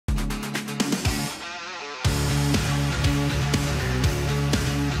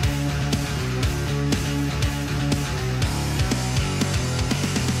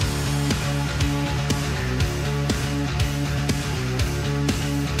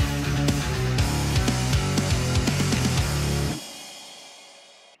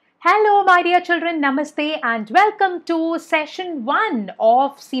Hello, my dear children. Namaste and welcome to session 1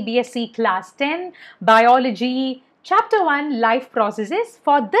 of CBSE Class 10 Biology Chapter 1 Life Processes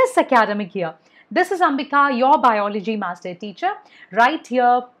for this academic year. This is Ambika, your biology master teacher, right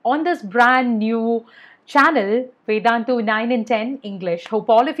here on this brand new channel, Vedantu 9 and 10 English. Hope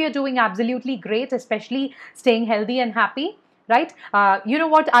all of you are doing absolutely great, especially staying healthy and happy, right? You know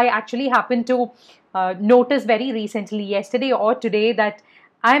what? I actually happened to notice very recently, yesterday or today, that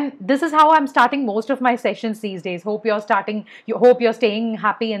this is how I'm starting most of my sessions these days. Hope you're staying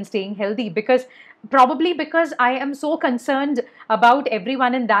happy and staying healthy, because I am so concerned about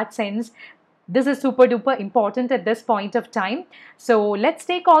everyone in that sense. This is super duper important at this point of time. So let's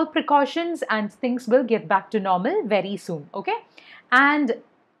take all precautions and things will get back to normal very soon. Okay. And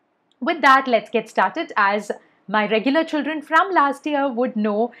with that, let's get started. As my regular children from last year would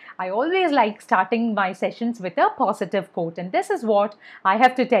know, I always like starting my sessions with a positive quote. And this is what I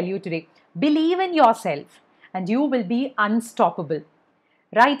have to tell you today. Believe in yourself and you will be unstoppable.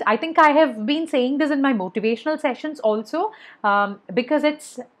 Right? I think I have been saying this in my motivational sessions also, because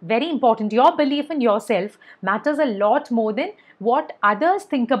it's very important. Your belief in yourself matters a lot more than what others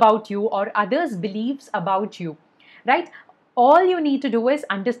think about you or others' beliefs about you. Right? All you need to do is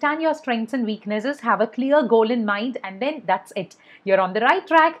understand your strengths and weaknesses, have a clear goal in mind, and then that's it. You're on the right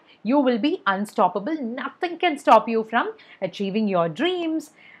track. You will be unstoppable. Nothing can stop you from achieving your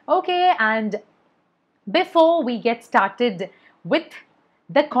dreams. Okay, and before we get started with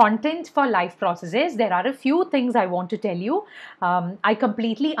the content for life processes, there are a few things I want to tell you. I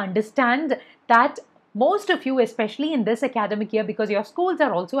completely understand that most of you, especially in this academic year, because your schools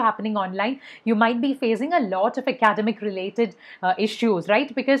are also happening online, you might be facing a lot of academic related issues,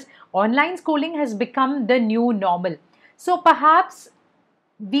 right? Because online schooling has become the new normal. So perhaps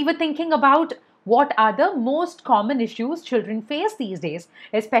we were thinking about what are the most common issues children face these days,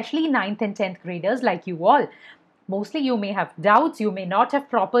 especially 9th and 10th graders like you all. Mostly you may have doubts, you may not have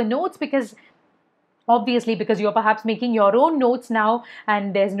proper notes because you're perhaps making your own notes now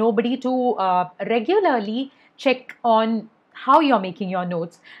and there's nobody to regularly check on how you're making your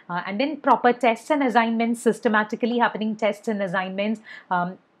notes, and then proper tests and assignments, systematically happening tests and assignments,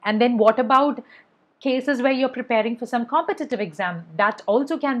 and then what about cases where you're preparing for some competitive exam? That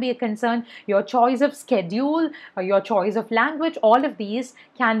also can be a concern. Your choice of schedule or your choice of language, all of these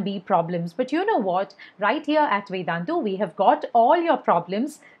can be problems. But you know what? Right here at Vedantu, we have got all your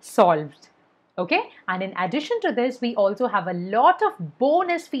problems solved. Okay? And in addition to this, we also have a lot of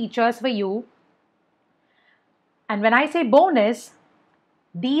bonus features for you. And when I say bonus,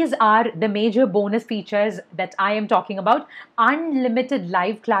 these are the major bonus features that I am talking about. Unlimited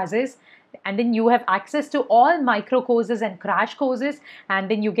live classes, and then you have access to all micro courses and crash courses,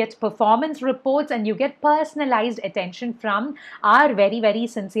 and then you get performance reports and you get personalized attention from our very, very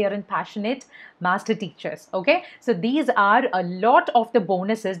sincere and passionate master teachers. Okay, so these are a lot of the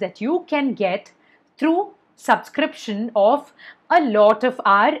bonuses that you can get through subscription of a lot of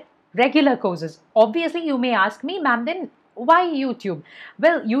our regular courses. Obviously, you may ask me, ma'am, then why YouTube?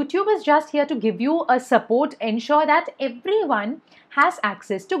 Well, YouTube is just here to give you a support, ensure that everyone has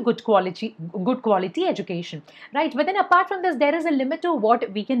access to good quality education, right? But then apart from this, there is a limit to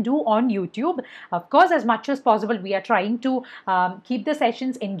what we can do on YouTube. Of course, as much as possible, we are trying to keep the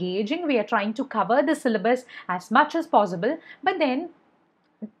sessions engaging. We are trying to cover the syllabus as much as possible. But then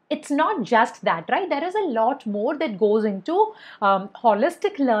it's not just that, right? There is a lot more that goes into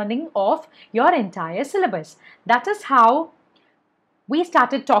holistic learning of your entire syllabus. That is how we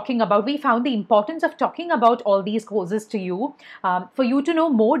started talking about, we found the importance of talking about all these courses to you. For you to know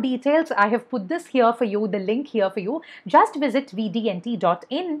more details, I have put this here for you, the link here for you. Just visit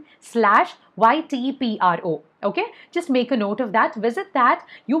vdnt.in/YTPRO. Okay, just make a note of that. Visit that.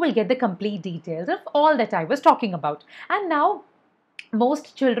 You will get the complete details of all that I was talking about. And now,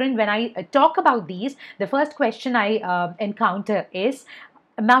 most children, when I talk about these, the first question I encounter is,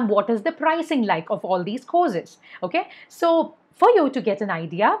 ma'am, what is the pricing like of all these courses? Okay, so for you to get an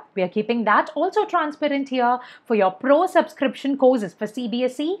idea, we are keeping that also transparent here for your pro subscription courses for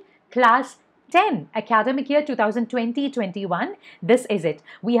CBSE Class 10 academic year 2020-21. This is it.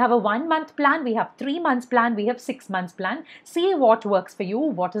 We have a 1 month plan, we have 3 months plan, we have 6 months plan. See what works for you,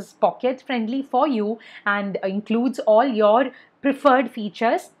 what is pocket friendly for you, and includes all your preferred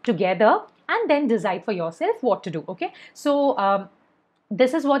features together, and then decide for yourself what to do. Okay, so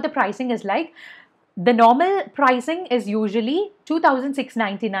this is what the pricing is like. The normal pricing is usually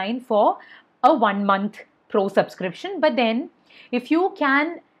 2,699 for a 1 month pro subscription. But then if you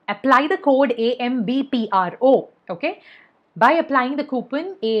can apply the code AMBPRO, okay, by applying the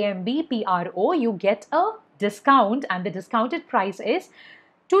coupon AMBPRO, you get a discount, and the discounted price is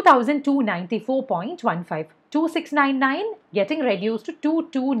 2294.15. 2699 getting reduced to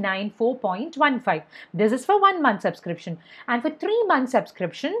 2294.15. This is for 1 month subscription. And for 3 month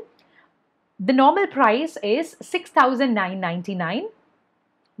subscription, the normal price is 6,999.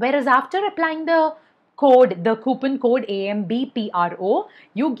 Whereas after applying the coupon code AMBPRO,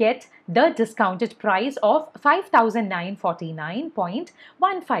 you get the discounted price of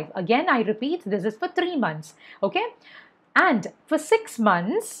 5,949.15. Again, I repeat, this is for 3 months. Okay. And for 6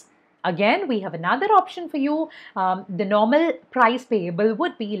 months, again, we have another option for you. The normal price payable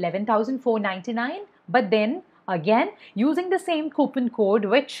would be 11,499, but then again, using the same coupon code,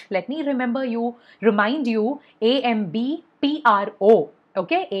 which let me remind you, AMBPRO.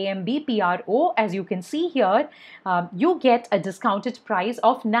 Okay, AMBPRO, as you can see here, you get a discounted price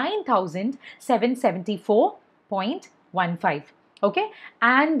of 9,774.15. Okay,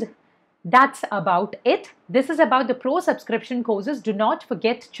 and that's about it. This is about the pro subscription courses. Do not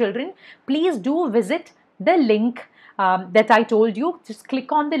forget, children, please do visit the link that I told you. Just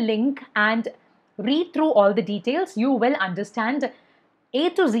click on the link and read through all the details. You will understand A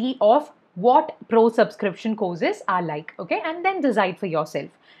to Z of what pro subscription courses are like, okay, and then decide for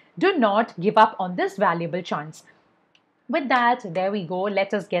yourself. Do not give up on this valuable chance. With that, there we go.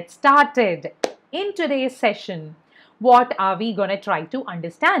 Let us get started. In today's session, what are we going to try to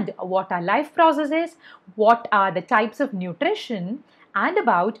understand? What are life processes? What are the types of nutrition? And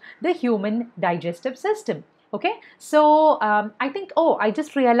about the human digestive system. Okay, so I think, I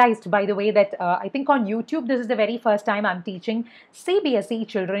just realized, by the way, that I think on YouTube, this is the very first time I'm teaching CBSE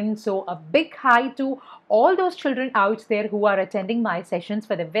children. So a big hi to all those children out there who are attending my sessions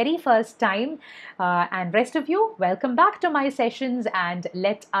for the very first time. And rest of you, welcome back to my sessions, and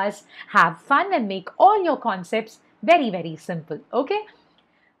let us have fun and make all your concepts very, very simple. Okay,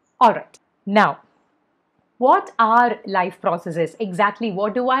 all right. Now, what are life processes? Exactly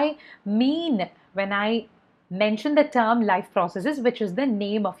what do I mean when I mention the term life processes, which is the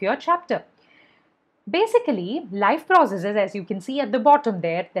name of your chapter? Basically, life processes, as you can see at the bottom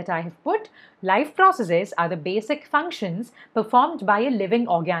there that I have put, life processes are the basic functions performed by a living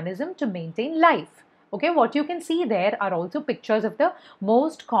organism to maintain life. Okay, what you can see there are also pictures of the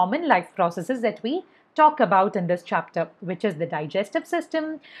most common life processes that we talk about in this chapter, which is the digestive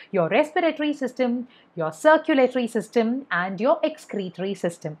system, your respiratory system, your circulatory system, and your excretory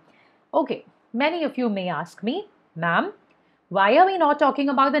system. Okay. Many of you may ask me, ma'am, why are we not talking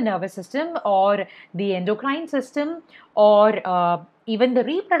about the nervous system or the endocrine system or even the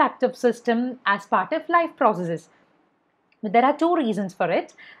reproductive system as part of life processes? But there are two reasons for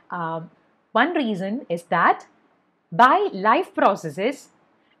it. One reason is that by life processes,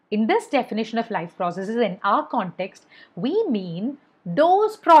 in this definition of life processes in our context, we mean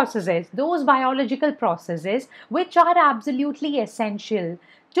those processes, those biological processes which are absolutely essential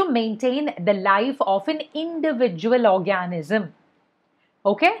to maintain the life of an individual organism.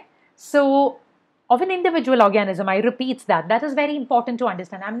 Okay, so of an individual organism, I repeat that is very important to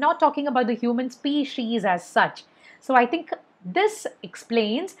understand. I'm not talking about the human species as such. So I think this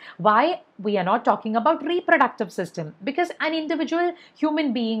explains why we are not talking about reproductive system, because an individual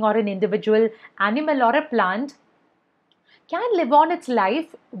human being or an individual animal or a plant can live on its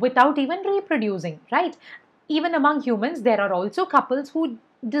life without even reproducing, right? Even among humans, there are also couples who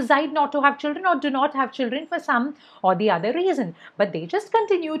decide not to have children or do not have children for some or the other reason, but they just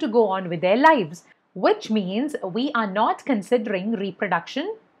continue to go on with their lives, which means we are not considering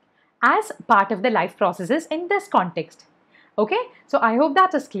reproduction as part of the life processes in this context. Okay, so I hope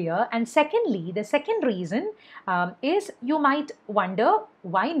that is clear. And secondly, the second reason is you might wonder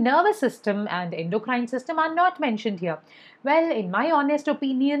why nervous system and endocrine system are not mentioned here. Well, in my honest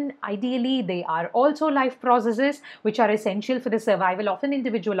opinion, ideally they are also life processes which are essential for the survival of an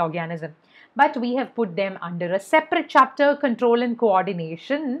individual organism. But we have put them under a separate chapter, control and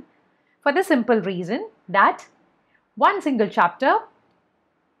coordination, for the simple reason that one single chapter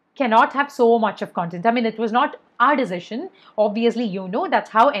cannot have so much of content. I mean, it was not our decision. Obviously, you know that's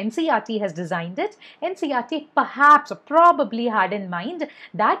how NCERT has designed it. NCERT perhaps or probably had in mind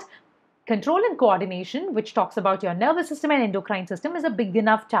that control and coordination, which talks about your nervous system and endocrine system, is a big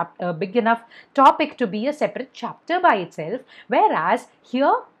enough topic to be a separate chapter by itself. Whereas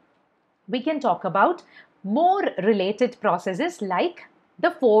here we can talk about more related processes like the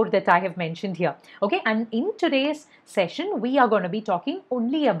 4 that I have mentioned here. Okay, and in today's session, we are going to be talking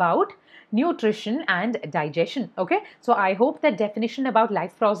only about nutrition and digestion. Okay, so I hope that definition about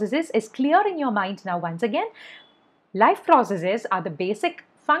life processes is clear in your mind now. Once again, life processes are the basic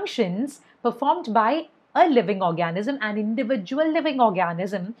functions performed by a living organism, an individual living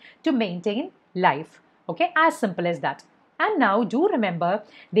organism, to maintain life. Okay, as simple as that. And now do remember,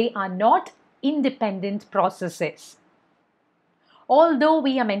 they are not independent processes. Although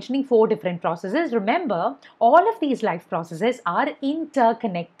we are mentioning 4 different processes, remember all of these life processes are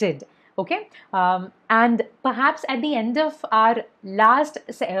interconnected. Okay, and perhaps at the end of our last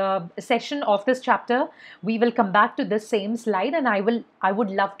session of this chapter, we will come back to this same slide, and I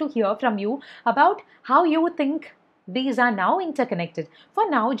would love to hear from you about how you think these are now interconnected. For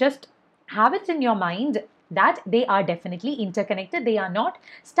now, just have it in your mind that they are definitely interconnected. They are not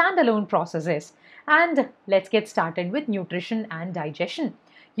standalone processes. And let's get started with nutrition and digestion.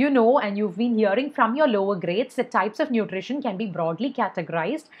 You know, and you've been hearing from your lower grades that types of nutrition can be broadly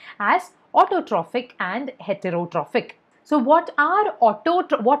categorized as autotrophic and heterotrophic. So what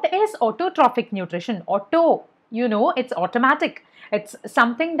is autotrophic nutrition? Auto, you know, it's automatic. It's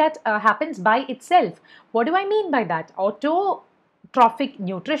something that happens by itself. What do I mean by that? Autotrophic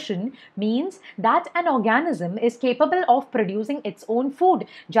nutrition means that an organism is capable of producing its own food,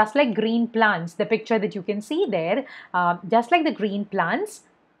 just like green plants. The picture that you can see there, just like the green plants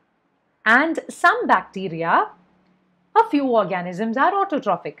and some bacteria, a few organisms are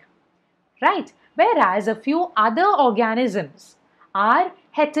autotrophic, right? Whereas a few other organisms are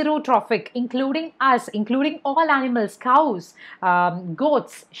heterotrophic, including us, including all animals, cows,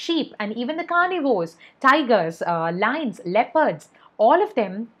 goats, sheep, and even the carnivores, tigers, lions, leopards, all of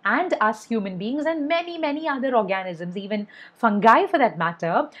them, and us human beings and many, many other organisms, even fungi for that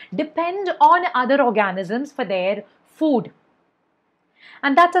matter, depend on other organisms for their food.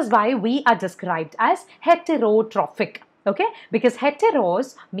 And that is why we are described as heterotrophic, okay? Because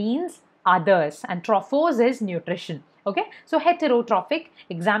heteros means others and trophos is nutrition, okay? So heterotrophic,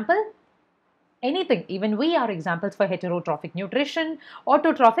 example, anything, even we are examples for heterotrophic nutrition.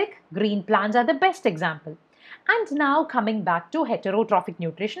 Autotrophic, green plants are the best example. And now coming back to heterotrophic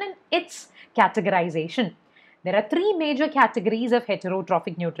nutrition and its categorization. There are 3 major categories of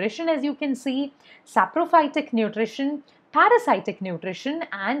heterotrophic nutrition, as you can see: saprophytic nutrition, parasitic nutrition,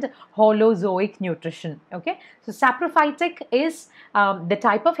 and holozoic nutrition. Okay, so saprophytic is the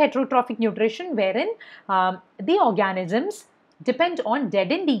type of heterotrophic nutrition wherein the organisms depend on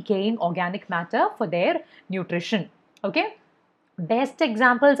dead and decaying organic matter for their nutrition. Okay. Best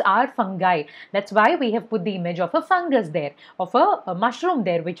examples are fungi. That's why we have put the image of a fungus there, of a mushroom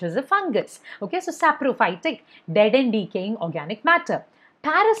there, which is a fungus. Okay, so saprophytic, dead and decaying organic matter.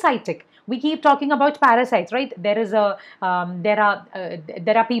 Parasitic, we keep talking about parasites, right? There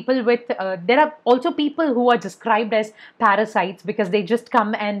are people with there are also people who are described as parasites because they just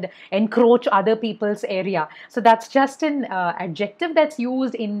come and encroach other people's area. So that's just an adjective that's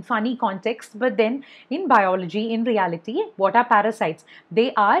used in funny context, but then in biology, in reality, what are parasites?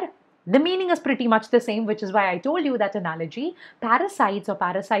 The meaning is pretty much the same, which is why I told you that analogy. Parasites or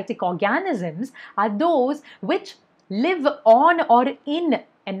parasitic organisms are those which live on or in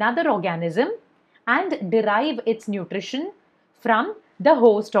another organism and derive its nutrition from the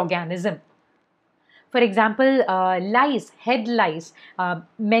host organism. For example, lice, head lice.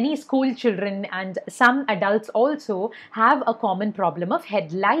 Many school children and some adults also have a common problem of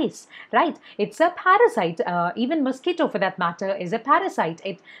head lice, right? It's a parasite. Even mosquito, for that matter, is a parasite.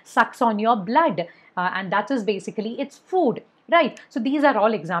 It sucks on your blood, and that is basically its food, right? So these are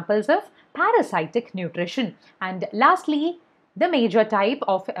all examples of parasitic nutrition. And lastly, the major type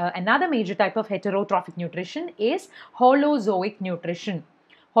of another major type of heterotrophic nutrition is holozoic nutrition.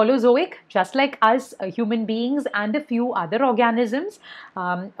 Holozoic, just like us human beings and a few other organisms,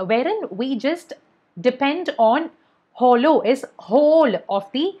 wherein we just depend on holo is whole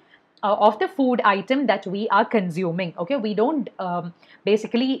of the food item that we are consuming. Okay, we don't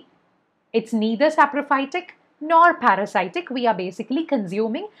basically, it's neither saprophytic nor parasitic. We are basically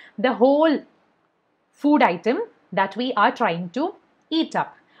consuming the whole food item that we are trying to eat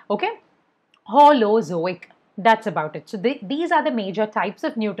up. Okay, holozoic, that's about it. So these are the major types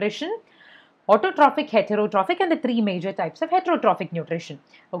of nutrition: autotrophic, heterotrophic, and the 3 major types of heterotrophic nutrition.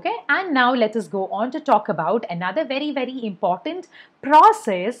 Okay, and now let us go on to talk about another very, very important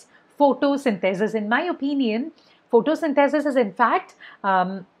process, photosynthesis. In my opinion, photosynthesis is in fact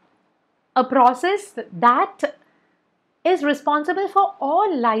a process that is responsible for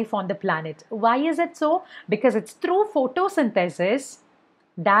all life on the planet. Why is it so? Because it's through photosynthesis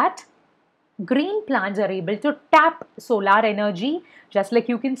that green plants are able to tap solar energy. Just like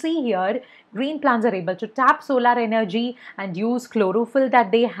you can see here, green plants are able to tap solar energy and use chlorophyll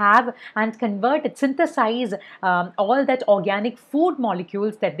that they have and convert it, synthesize all that organic food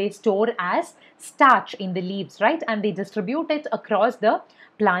molecules that they store as starch in the leaves, right? And they distribute it across the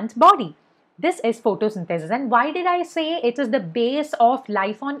plant body. This is photosynthesis. And why did I say it is the base of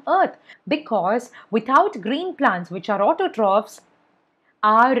life on earth? Because without green plants, which are autotrophs,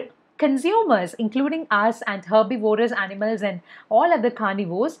 our consumers, including us and herbivorous animals and all other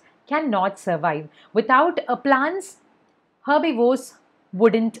carnivores, cannot survive. Without plants, herbivores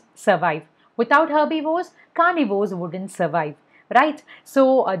wouldn't survive. Without herbivores, carnivores wouldn't survive. Right?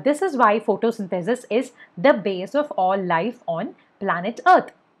 So, this is why photosynthesis is the base of all life on planet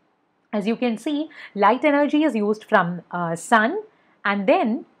Earth. As you can see, light energy is used from sun, and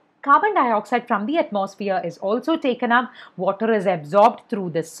then carbon dioxide from the atmosphere is also taken up, water is absorbed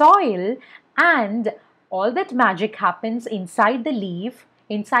through the soil, and all that magic happens inside the leaf,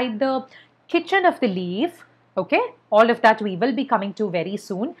 inside the kitchen of the leaf. Okay, all of that we will be coming to very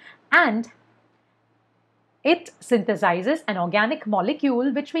soon, and it synthesizes an organic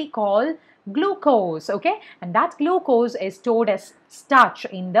molecule which we call glucose. Okay, and that glucose is stored as starch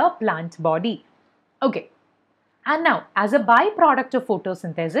in the plant body. Okay, and now as a byproduct of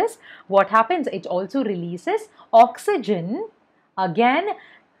photosynthesis, what happens? It also releases oxygen. Again,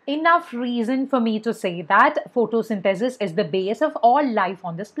 enough reason for me to say that photosynthesis is the base of all life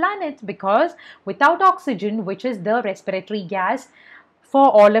on this planet, because without oxygen, which is the respiratory gas for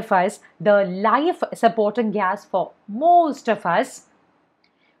all of us, the life supporting gas for most of us,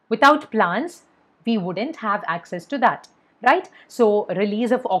 without plants, we wouldn't have access to that, right? So,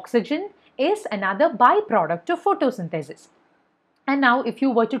 release of oxygen is another byproduct of photosynthesis. And now, if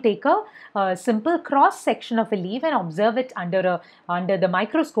you were to take a simple cross section of a leaf and observe it under the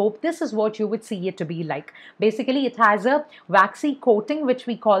microscope, this is what you would see it to be like. Basically, it has a waxy coating which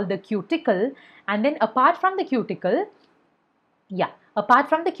we call the cuticle, and then apart from the cuticle,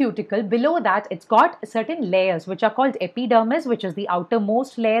 below that, it's got certain layers which are called epidermis, which is the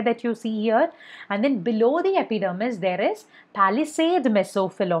outermost layer that you see here. And then below the epidermis, there is palisade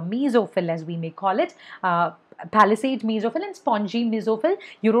mesophyll, or mesophyll as we may call it. Palisade mesophyll and spongy mesophyll.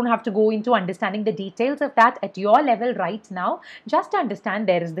 You don't have to go into understanding the details of that at your level right now. Just understand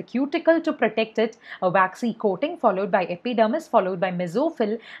there is the cuticle to protect it, a waxy coating, followed by epidermis, followed by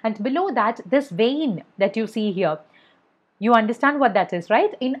mesophyll, and below that, this vein that you see here. You understand what that is,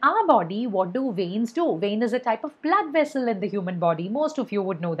 right? In our body, what do veins do? Vein is a type of blood vessel in the human body. Most of you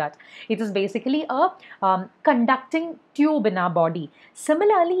would know that. It is basically a conducting tube in our body.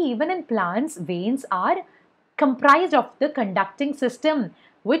 Similarly, even in plants, veins are comprised of the conducting system,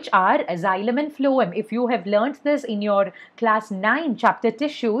 which are xylem and phloem. If you have learnt this in your class 9 chapter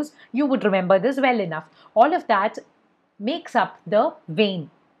tissues, you would remember this well enough. All of that makes up the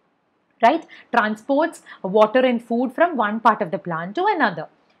vein, right? Transports water and food from one part of the plant to another.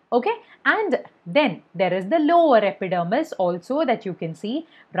 Okay, and then there is the lower epidermis also that you can see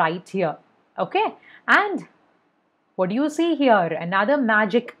right here. Okay, and what do you see here? Another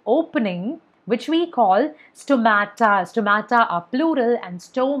magic opening which we call stomata. Stomata are plural and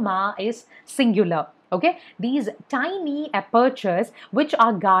stoma is singular. Okay, these tiny apertures which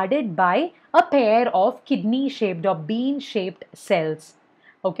are guarded by a pair of kidney-shaped or bean-shaped cells.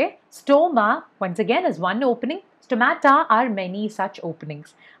 Okay, stoma once again is one opening. Stomata are many such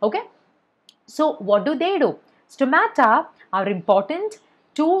openings. Okay, so what do they do? Stomata are important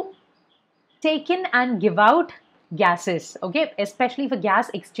to take in and give out gases. Okay, especially for gas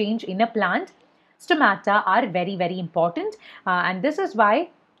exchange in a plant, stomata are very, very important, and this is why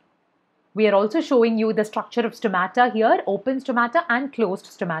we are also showing you the structure of stomata here, open stomata and closed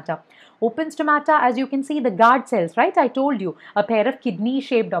stomata. Open stomata, as you can see, the guard cells, right? I told you, a pair of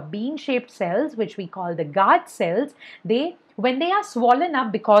kidney-shaped or bean-shaped cells, which we call the guard cells, when they are swollen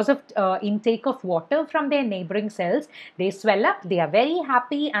up because of intake of water from their neighboring cells, they swell up, they are very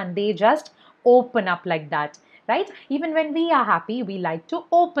happy, and they just open up like that. Right? Even when we are happy, we like to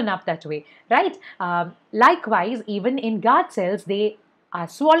open up that way, right? Likewise, even in guard cells, they are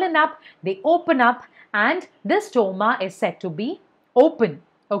swollen up, they open up, and this stoma is said to be open.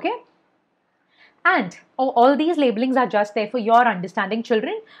 Okay? And all these labelings are just there for your understanding,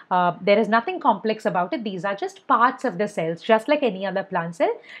 children. There is nothing complex about it. These are just parts of the cells, just like any other plant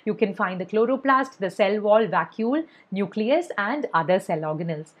cell. You can find the chloroplast, the cell wall, vacuole, nucleus, and other cell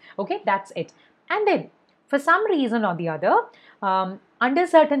organelles. Okay, that's it. And then, for some reason or the other, under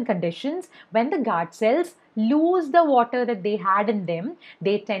certain conditions, when the guard cells lose the water that they had in them,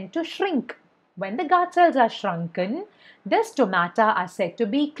 they tend to shrink. When the guard cells are shrunken, the stomata are said to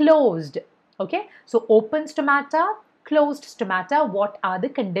be closed. Okay, so open stomata, closed stomata, what are the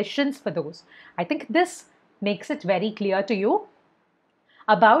conditions for those? I think this makes it very clear to you.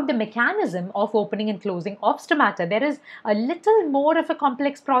 about the mechanism of opening and closing of stomata. There is a little more of a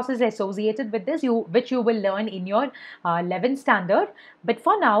complex process associated with this, which you will learn in your 11th standard. But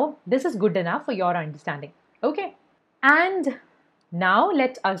for now, this is good enough for your understanding. Okay. And now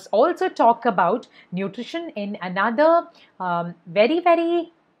let us also talk about nutrition in another very,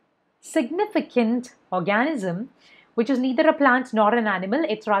 very significant organism, which is neither a plant nor an animal.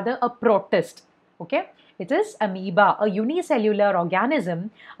 It's rather a protist. Okay. It is amoeba, a unicellular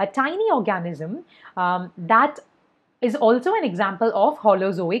organism, a tiny organism that is also an example of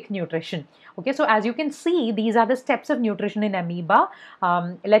holozoic nutrition. Okay, so as you can see, these are the steps of nutrition in amoeba.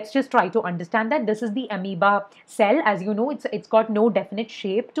 Let's just try to understand that. This is the amoeba cell. As you know, it's got no definite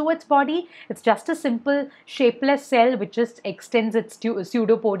shape to its body. It's just a simple shapeless cell which just extends its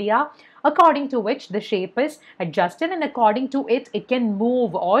pseudopodia, according to which the shape is adjusted, and according to it, it can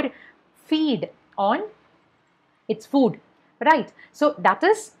move or feed on its food, right? So that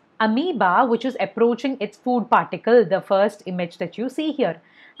is amoeba, which is approaching its food particle, the first image that you see here.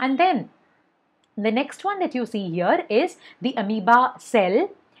 And then the next one that you see here is the amoeba cell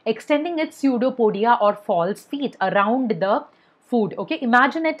extending its pseudopodia or false feet around the food. Okay,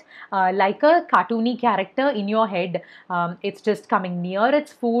 imagine it like a cartoony character in your head. It's just coming near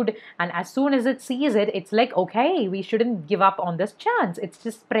its food, and as soon as it sees it, it's like, okay, we shouldn't give up on this chance. It's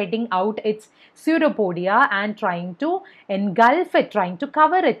just spreading out its pseudopodia and trying to engulf it, trying to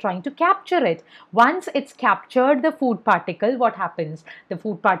cover it, trying to capture it. Once it's captured the food particle, what happens? The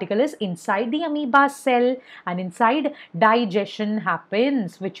food particle is inside the amoeba cell, and inside digestion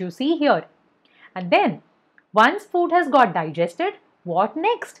happens, which you see here. And then once food has got digested, what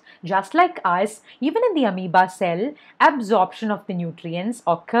next? Just like us, even in the amoeba cell, absorption of the nutrients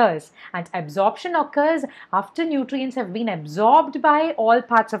occurs. And absorption occurs after nutrients have been absorbed by all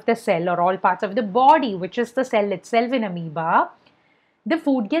parts of the cell or all parts of the body, which is the cell itself in amoeba. The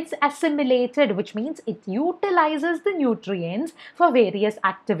food gets assimilated, which means it utilizes the nutrients for various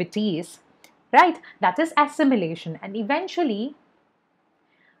activities. Right? That is assimilation. And eventually,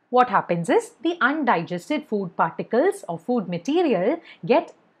 what happens is the undigested food particles or food material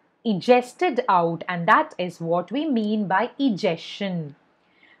get ingested out, and that is what we mean by egestion.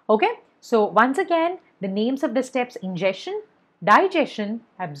 Okay, so once again, the names of the steps: ingestion, digestion,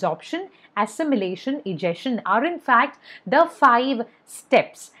 absorption, assimilation, egestion are in fact the 5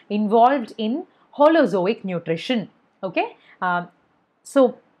 steps involved in holozoic nutrition. Okay,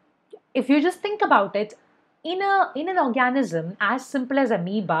 so if you just think about it, in an organism as simple as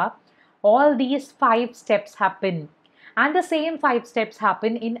amoeba, all these 5 steps happen, and the same 5 steps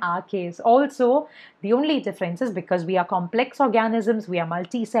happen in our case also. The only difference is because we are complex organisms, we are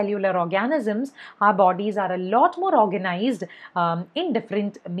multicellular organisms, our bodies are a lot more organized in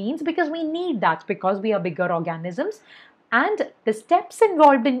different means, because we need that, because we are bigger organisms, and the steps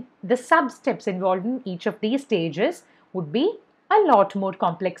involved in the sub-steps involved in each of these stages would be a lot more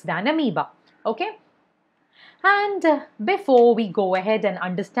complex than amoeba. Okay. And before we go ahead and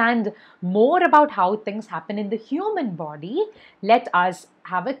understand more about how things happen in the human body, let us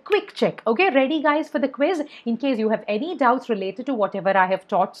have a quick check. Okay, ready guys for the quiz? In case you have any doubts related to whatever I have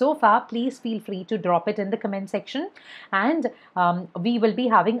taught so far, please feel free to drop it in the comment section. And we will be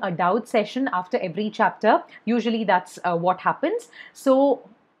having a doubt session after every chapter. Usually that's what happens. So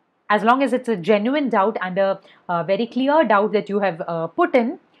as long as it's a genuine doubt and a very clear doubt that you have put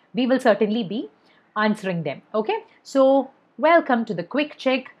in, we will certainly be answering them. Okay, so welcome to the quick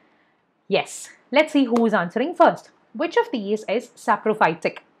check. Yes, let's see who is answering first. Which of these is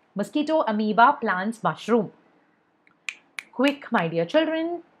saprophytic? Mosquito, amoeba, plants, mushroom. Quick, my dear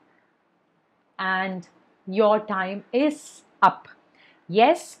children. And your time is up.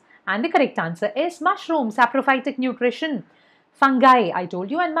 Yes, and the correct answer is mushroom, saprophytic nutrition. Fungi, I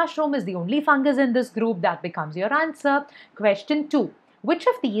told you, and mushroom is the only fungus in this group. That becomes your answer. Question 2. Which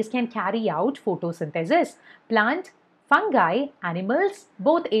of these can carry out photosynthesis? Plant, fungi, animals,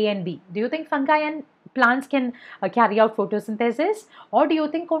 both A and B. Do you think fungi and plants can carry out photosynthesis? Or do you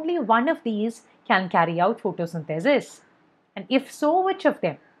think only one of these can carry out photosynthesis? And if so, which of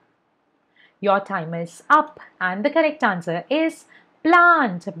them? Your time is up, and the correct answer is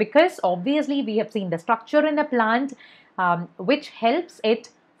plant, because obviously we have seen the structure in a plant which helps it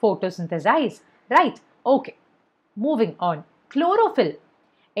photosynthesize. Right? Okay, moving on. Chlorophyll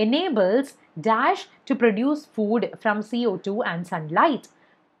enables dash to produce food from CO2 and sunlight.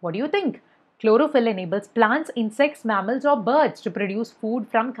 What do you think? Chlorophyll enables plants, insects, mammals or birds to produce food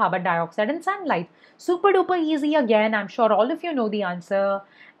from carbon dioxide and sunlight. Super duper easy again. I'm sure all of you know the answer,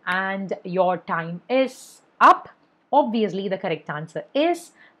 and your time is up. Obviously, the correct answer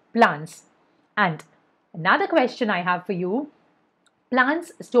is plants. And another question I have for you.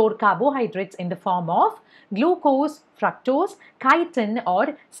 Plants store carbohydrates in the form of glucose, fructose, chitin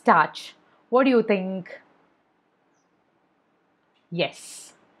or starch. What do you think?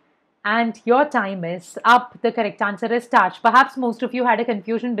 Yes. And your time is up. The correct answer is starch. Perhaps most of you had a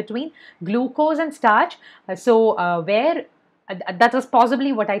confusion between glucose and starch. Where that was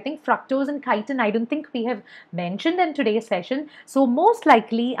possibly what I think. Fructose and chitin, I don't think we have mentioned in today's session. So most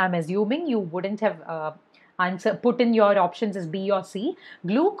likely, I'm assuming you wouldn't have put in your options as B or C.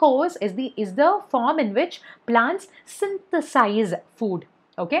 Glucose is the form in which plants synthesize food.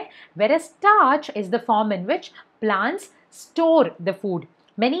 Okay, whereas starch is the form in which plants store the food.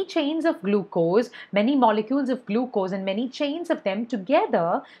 Many chains of glucose, many molecules of glucose, and many chains of them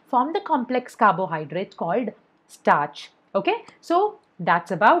together form the complex carbohydrate called starch. Okay, so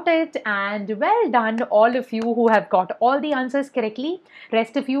that's about it, and well done all of you who have got all the answers correctly.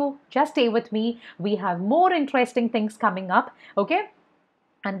 Rest of you, just stay with me. We have more interesting things coming up. Okay,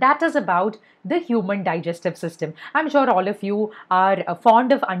 and that is about the human digestive system. I'm sure all of you are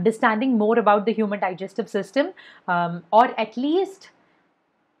fond of understanding more about the human digestive system, or at least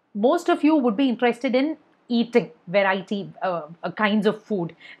most of you would be interested in eating variety kinds of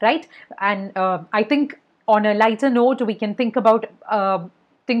food, right? And I think on a lighter note, we can think about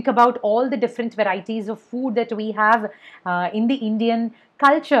all the different varieties of food that we have in the Indian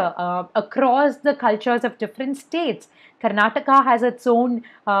culture, across the cultures of different states. Karnataka has its own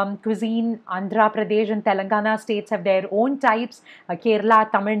cuisine. Andhra Pradesh and Telangana states have their own types. Kerala,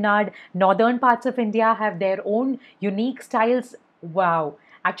 Tamil Nadu, northern parts of India have their own unique styles. Wow.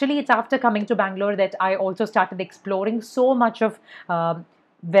 Actually, it's after coming to Bangalore that I also started exploring so much of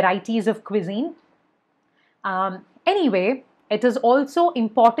varieties of cuisine. Anyway, it is also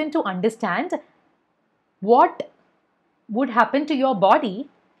important to understand what would happen to your body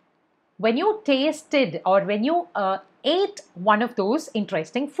when you tasted or when you ate one of those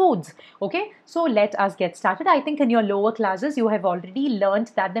interesting foods. Okay, so let us get started. I think in your lower classes you have already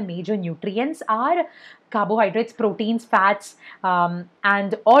learned that the major nutrients are carbohydrates, proteins, fats,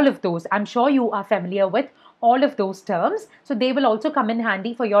 and all of those. I'm sure you are familiar with all of those terms, so they will also come in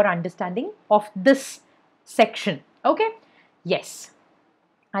handy for your understanding of this section. Okay, yes,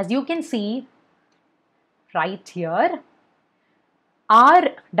 as you can see right here, our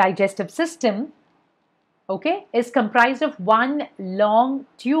digestive system, okay, is comprised of one long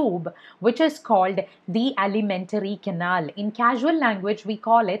tube which is called the alimentary canal. In casual language, we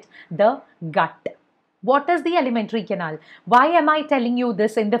call it the gut. What is the alimentary canal? Why am I telling you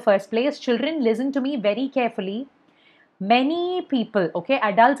this in the first place? Children, listen to me very carefully. Many people, okay,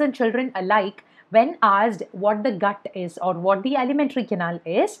 adults and children alike, when asked what the gut is or what the alimentary canal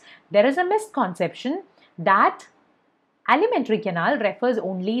is, there is a misconception that alimentary canal refers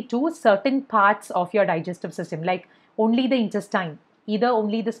only to certain parts of your digestive system, like only the intestine, either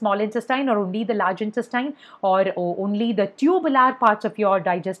only the small intestine or only the large intestine, or only the tubular parts of your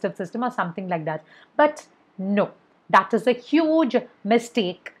digestive system or something like that. But no, that is a huge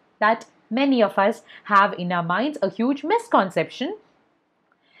mistake that many of us have in our minds, a huge misconception.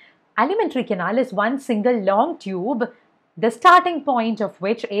 Alimentary canal is one single long tube, the starting point of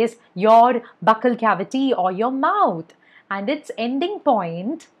which is your buccal cavity or your mouth, and its ending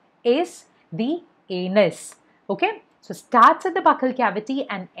point is the anus. Okay, so starts at the buccal cavity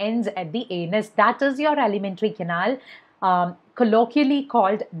and ends at the anus. That is your alimentary canal, colloquially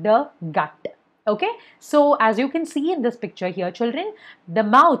called the gut. Okay, so as you can see in this picture here, children, the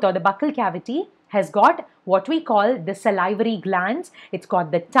mouth or the buccal cavity has got what we call the salivary glands. It's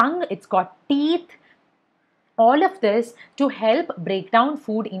got the tongue, it's got teeth, all of this to help break down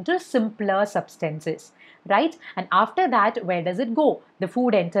food into simpler substances, right? And after that, where does it go? The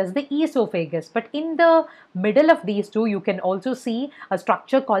food enters the esophagus, but in the middle of these two, you can also see a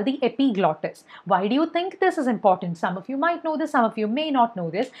structure called the epiglottis. Why do you think this is important? Some of you might know this, some of you may not know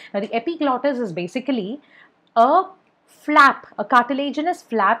this. Now, the epiglottis is basically a flap, a cartilaginous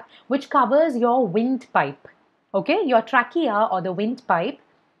flap, which covers your windpipe, okay, your trachea or the windpipe,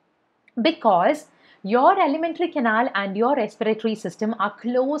 because your alimentary canal and your respiratory system are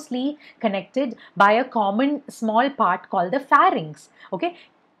closely connected by a common small part called the pharynx. Okay,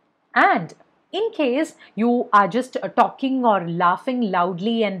 and in case you are just talking or laughing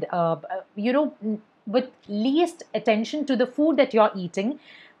loudly and with least attention to the food that you're eating,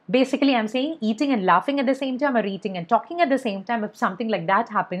 basically I'm saying eating and laughing at the same time or eating and talking at the same time, if something like that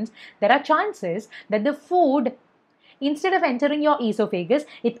happens, there are chances that the food, instead of entering your esophagus,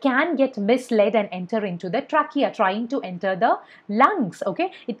 it can get misled and enter into the trachea, trying to enter the lungs.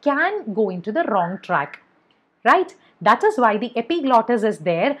 Okay, it can go into the wrong track, right? That is why the epiglottis is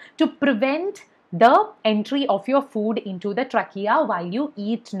there to prevent the entry of your food into the trachea while you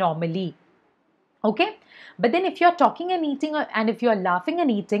eat normally. Okay, but then if you're talking and eating and if you're laughing and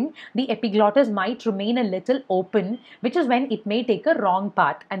eating, the epiglottis might remain a little open, which is when it may take a wrong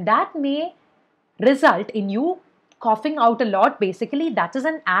path, and that may result in you coughing out a lot. Basically, that is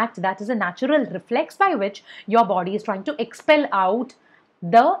an act, that is a natural reflex by which your body is trying to expel out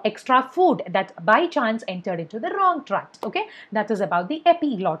the extra food that by chance entered into the wrong tract. Okay, that is about the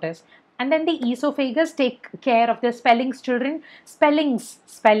epiglottis. And then the esophagus, take care of the spellings, children. Spellings,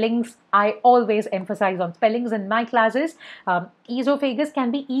 I always emphasize on spellings in my classes. Esophagus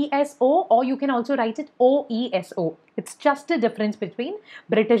can be ESO, or you can also write it OESO. It's just a difference between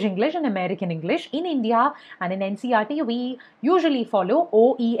British English and American English. In India and in NCERT, we usually follow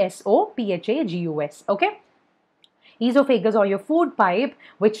OESO, PHAGUS. Okay. Esophagus, or your food pipe,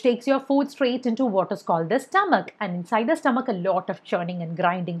 which takes your food straight into what is called the stomach, and inside the stomach a lot of churning and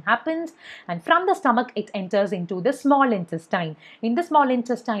grinding happens, and from the stomach it enters into the small intestine. In the small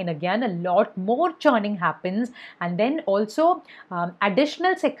intestine again a lot more churning happens, and then also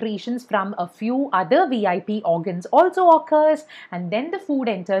additional secretions from a few other VIP organs also occurs, and then the food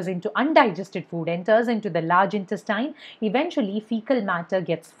enters into undigested food enters into the large intestine. Eventually fecal matter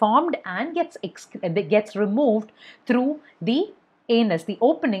gets formed and gets removed through the anus, the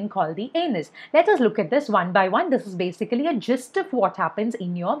opening called the anus. Let us look at this one by one. This is basically a gist of what happens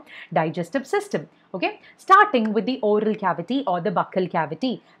in your digestive system. Okay, starting with the oral cavity or the buccal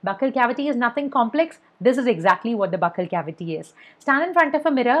cavity. Buccal cavity is nothing complex. This is exactly what the buccal cavity is. Stand in front of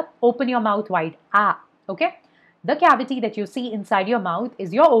a mirror, open your mouth wide. Okay. The cavity that you see inside your mouth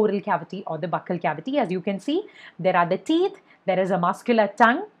is your oral cavity or the buccal cavity. As you can see, there are the teeth, there is a muscular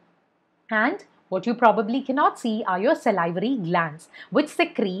tongue, and what you probably cannot see are your salivary glands, which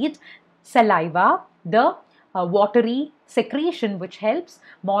secrete saliva, the watery secretion which helps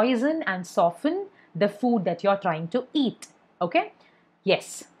moisten and soften the food that you're trying to eat. Okay?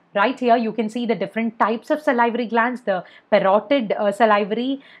 Yes. Right here you can see the different types of salivary glands, the parotid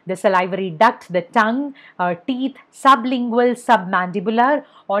salivary, the salivary duct, the tongue, teeth, sublingual, submandibular.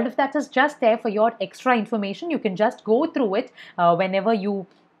 All of that is just there for your extra information. You can just go through it whenever you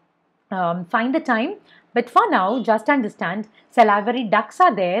find the time. But for now, just understand salivary ducts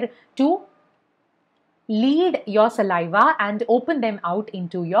are there to lead your saliva and open them out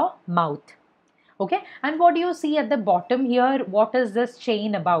into your mouth. Okay, and what do you see at the bottom here? What is this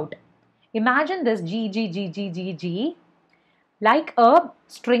chain about? Imagine this G like a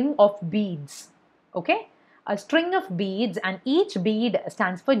string of beads. Okay, a string of beads, and each bead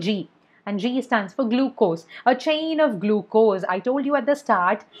stands for G. And G stands for glucose, a chain of glucose. I told you at the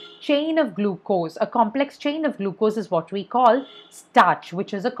start, chain of glucose. A complex chain of glucose is what we call starch,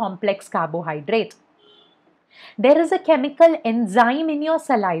 which is a complex carbohydrate. There is a chemical enzyme in your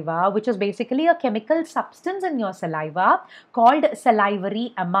saliva, which is basically a chemical substance in your saliva called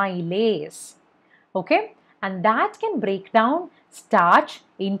salivary amylase. Okay, and that can break down starch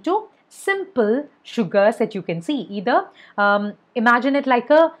into simple sugars that you can see. Either imagine it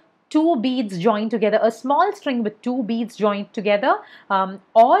like a two beads joined together, a small string with two beads joined together,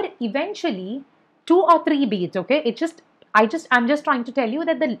 or eventually two or three beads. Okay, I'm just trying to tell you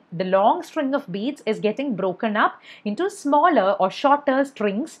that the long string of beads is getting broken up into smaller or shorter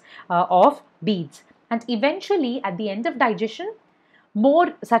strings of beads, and eventually at the end of digestion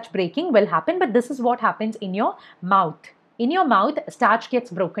more such breaking will happen. But this is what happens in your mouth. In your mouth, starch gets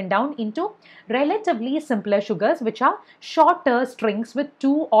broken down into relatively simpler sugars, which are shorter strings with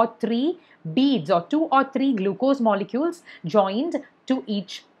two or three beads or two or three glucose molecules joined to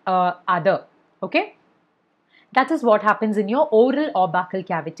each other. Okay, that is what happens in your oral or buccal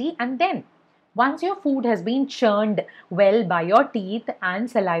cavity. And then once your food has been churned well by your teeth and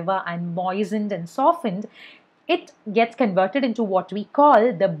saliva and moistened and softened, it gets converted into what we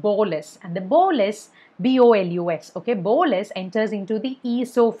call the bolus. And the bolus, B-O-L-U-S, okay, bolus enters into the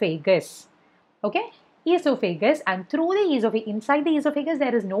esophagus. Okay, esophagus, and through the esophagus, inside the esophagus,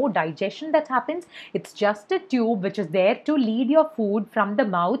 there is no digestion that happens. It's just a tube which is there to lead your food from the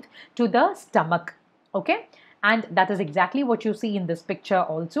mouth to the stomach. Okay, and that is exactly what you see in this picture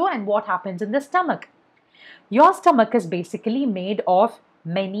also. And what happens in the stomach? Your stomach is basically made of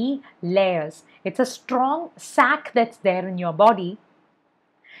many layers. It's a strong sac that's there in your body,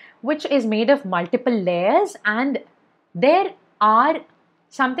 which is made of multiple layers, and there are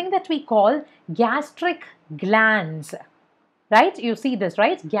something that we call gastric glands. Right? You see this,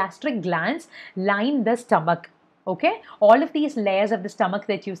 right? Gastric glands line the stomach. Okay? All of these layers of the stomach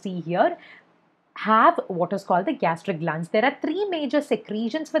that you see here have what is called the gastric glands. There are three major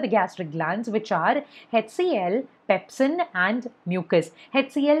secretions for the gastric glands, which are HCl, pepsin and mucus.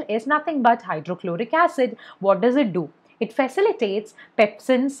 HCl is nothing but hydrochloric acid. What does it do? It facilitates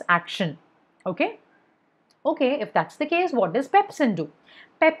pepsin's action. Okay. Okay, if that's the case, what does pepsin do?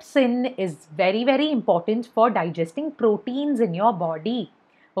 Pepsin is very, very important for digesting proteins in your body.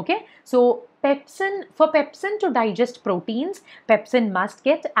 Okay, so for pepsin to digest proteins, pepsin must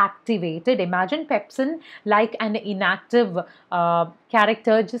get activated. Imagine pepsin like an inactive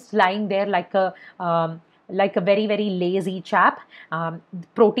character just lying there like a very, very lazy chap.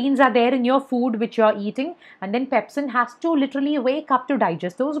 Proteins are there in your food which you're eating, and then pepsin has to literally wake up to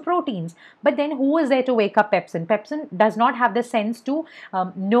digest those proteins. But then who is there to wake up pepsin? Pepsin does not have the sense to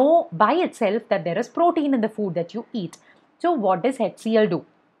know by itself that there is protein in the food that you eat. So what does HCl do?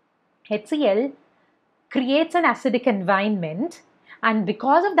 HCl creates an acidic environment, and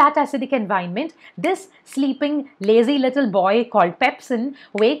because of that acidic environment, this sleeping lazy little boy called pepsin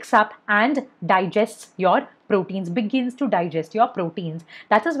wakes up and digests your proteins, begins to digest your proteins.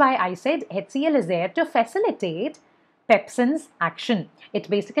 That is why I said HCl is there to facilitate pepsin's action. It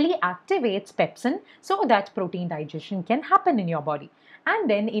basically activates pepsin so that protein digestion can happen in your body. And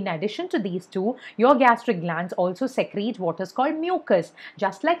then in addition to these two, your gastric glands also secrete what is called mucus.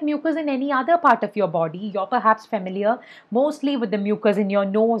 Just like mucus in any other part of your body, you're perhaps familiar mostly with the mucus in your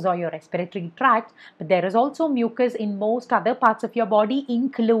nose or your respiratory tract, but there is also mucus in most other parts of your body,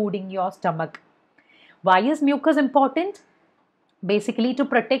 including your stomach. Why is mucus important? Basically to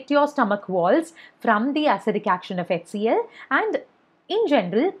protect your stomach walls from the acidic action of HCl and in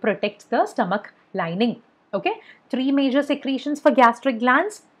general protect the stomach lining. Okay, three major secretions for gastric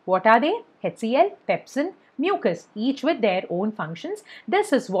glands. What are they? HCl, pepsin, mucus, each with their own functions.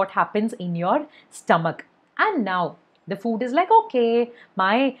 This is what happens in your stomach. And now the food is like, okay,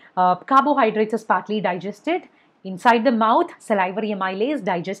 my carbohydrates is partly digested. Inside the mouth, salivary amylase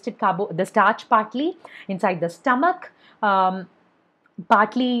digested the starch partly. Inside the stomach,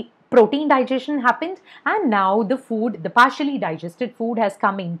 partly protein digestion happened, and now the partially digested food has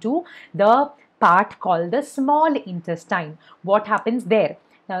come into the part called the small intestine. What happens there?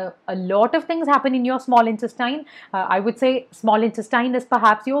 Now, a lot of things happen in your small intestine. I would say small intestine is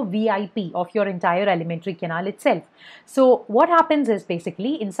perhaps your VIP of your entire alimentary canal itself. So what happens is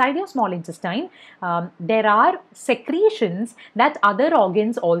basically inside your small intestine, there are secretions that other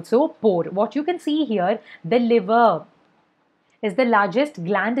organs also pour. What you can see here, the liver is the largest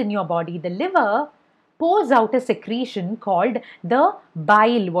gland in your body. The liver pours out a secretion called the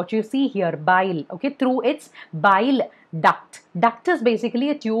bile. What you see here, bile, okay, through its bile duct. Duct is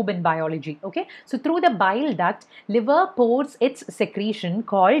basically a tube in biology, okay. So through the bile duct, liver pours its secretion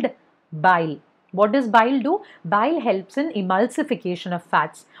called bile. What does bile do? Bile helps in emulsification of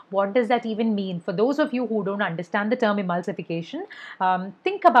fats. What does that even mean? For those of you who don't understand the term emulsification,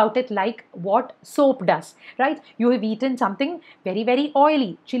 think about it like what soap does, right? You have eaten something very, very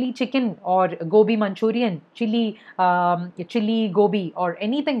oily, chili chicken or gobi Manchurian, chili gobi or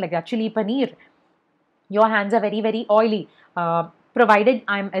anything like that, chili paneer. Your hands are very, very oily. Provided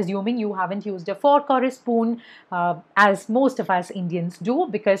I'm assuming you haven't used a fork or a spoon as most of us Indians do,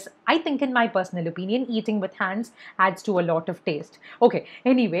 because I think in my personal opinion, eating with hands adds to a lot of taste. Okay,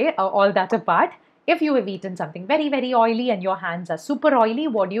 anyway, all that apart, if you have eaten something very, very oily and your hands are super oily,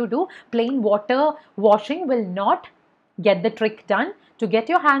 what do? Plain water washing will not get the trick done. To get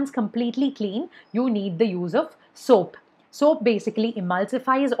your hands completely clean, you need the use of soap. Soap basically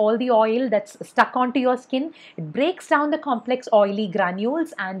emulsifies all the oil that's stuck onto your skin. It breaks down the complex oily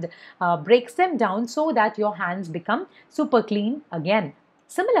granules and breaks them down so that your hands become super clean again.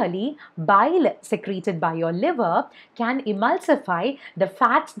 Similarly, bile secreted by your liver can emulsify the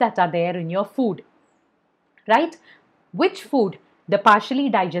fats that are there in your food, right? Which food? The partially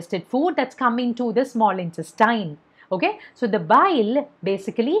digested food that's coming to the small intestine. Okay, so the bile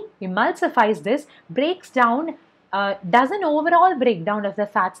basically emulsifies this, breaks down, does an overall breakdown of the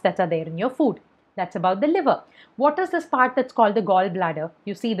fats that are there in your food. That's about the liver. What is this part that's called the gallbladder?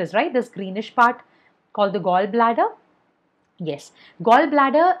 You see this, right? This greenish part called the gallbladder. Yes,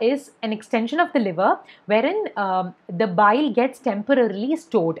 gallbladder is an extension of the liver wherein the bile gets temporarily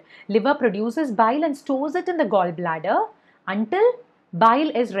stored. Liver produces bile and stores it in the gallbladder until bile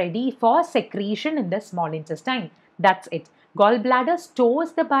is ready for secretion in the small intestine. That's it. Gallbladder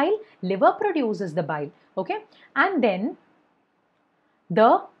stores the bile, liver produces the bile. Okay, and then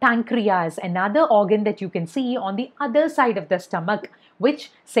the pancreas, another organ that you can see on the other side of the stomach,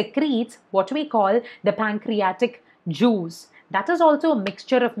 which secretes what we call the pancreatic juice. That is also a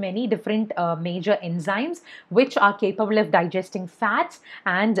mixture of many different major enzymes which are capable of digesting fats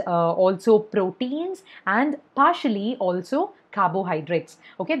and also proteins and partially also carbohydrates.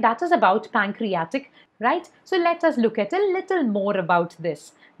 Okay, that is about pancreatic, right? So let us look at a little more about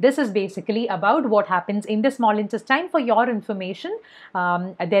this. This is basically about what happens in the small intestine. For your information,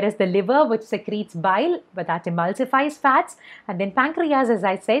 there is the liver which secretes bile, but that emulsifies fats, and then pancreas, as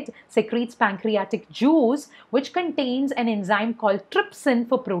I said, secretes pancreatic juice which contains an enzyme called trypsin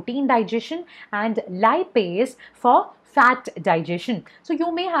for protein digestion and lipase for fat digestion. So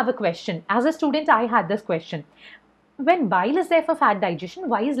you may have a question. As a student, I had this question. When bile is there for fat digestion,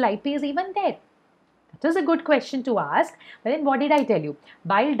 why is lipase even there? That is a good question to ask. But then what did I tell you?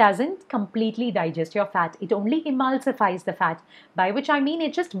 Bile doesn't completely digest your fat. It only emulsifies the fat, by which I mean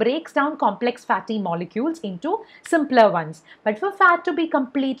it just breaks down complex fatty molecules into simpler ones. But for fat to be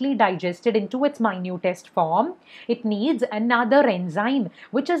completely digested into its minutest form, it needs another enzyme,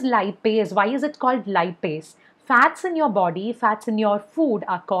 which is lipase. Why is it called lipase? Fats in your body, fats in your food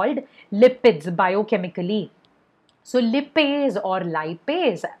are called lipids biochemically. So lipase or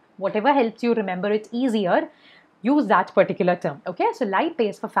lipase, whatever helps you remember it easier, use that particular term. Okay, so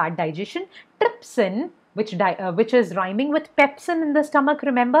lipase for fat digestion, trypsin, which is rhyming with pepsin in the stomach.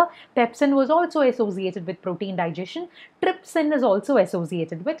 Remember, pepsin was also associated with protein digestion. Trypsin is also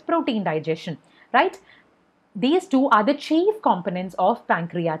associated with protein digestion, right? These two are the chief components of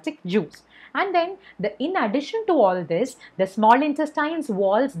pancreatic juice. And then, in addition to all this, the small intestine's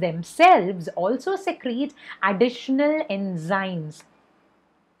walls themselves also secrete additional enzymes,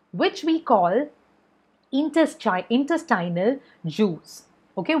 which we call intestinal juice.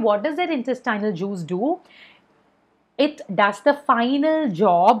 Okay, what does that intestinal juice do? It does the final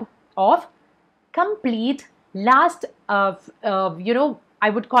job of complete last, I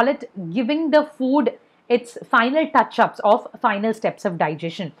would call it giving the food its final touch-ups of final steps of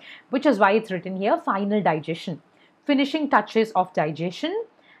digestion, which is why it's written here, final digestion, finishing touches of digestion.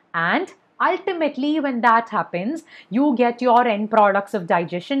 And ultimately, when that happens, you get your end products of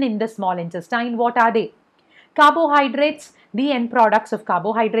digestion in the small intestine. What are they? Carbohydrates. The end products of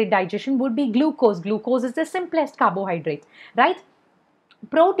carbohydrate digestion would be glucose. Glucose is the simplest carbohydrate, right?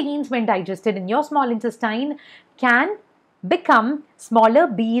 Proteins, when digested in your small intestine, can become smaller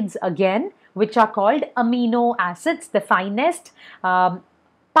beads again, which are called amino acids, the finest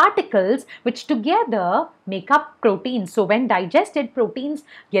particles which together make up proteins. So when digested, proteins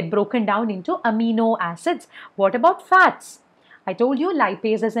get broken down into amino acids. What about fats? I told you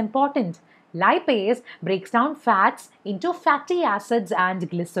lipase is important. Lipase breaks down fats into fatty acids and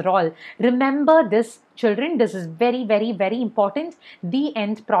glycerol. Remember this, children, this is very, very, very important. The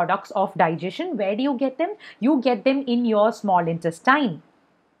end products of digestion, where do you get them? You get them in your small intestine.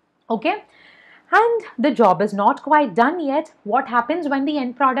 Okay? And the job is not quite done yet. What happens when the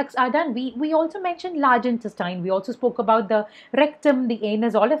end products are done? We also mentioned large intestine. We also spoke about the rectum, the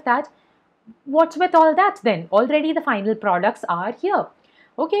anus, all of that. What's with all that then? Already the final products are here.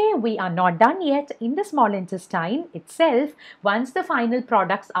 Okay, we are not done yet. In the small intestine itself, once the final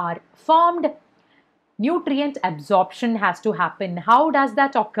products are formed, nutrient absorption has to happen. How does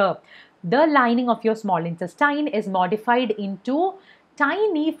that occur? The lining of your small intestine is modified into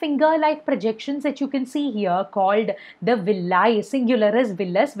tiny finger-like projections that you can see here called the villi. Singular is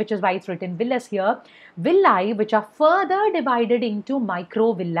villus, which is why it's written villus here. Villi, which are further divided into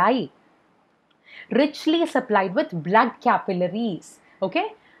microvilli, richly supplied with blood capillaries,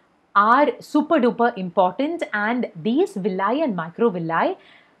 okay, are super duper important. And these villi and microvilli,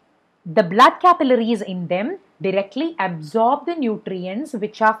 the blood capillaries in them directly absorb the nutrients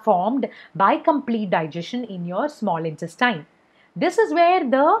which are formed by complete digestion in your small intestine. This is where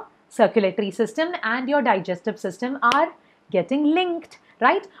the circulatory system and your digestive system are getting linked,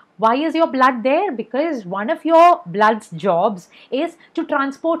 right? Why is your blood there? Because one of your blood's jobs is to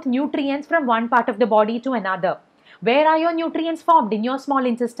transport nutrients from one part of the body to another. Where are your nutrients formed? In your small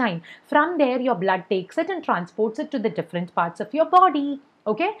intestine. From there, your blood takes it and transports it to the different parts of your body.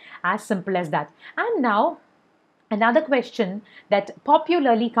 Okay? As simple as that. And now, another question that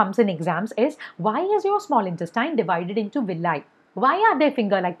popularly comes in exams is, why is your small intestine divided into villi? Why are there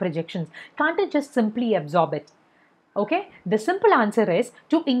finger-like projections? Can't it just simply absorb it? Okay, the simple answer is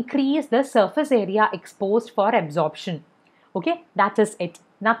to increase the surface area exposed for absorption. Okay, that is it.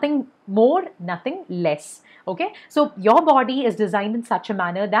 Nothing more, nothing less. Okay, so your body is designed in such a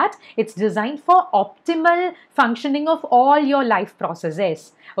manner that it's designed for optimal functioning of all your life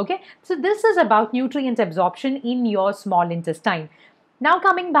processes. Okay, so this is about nutrient absorption in your small intestine. Now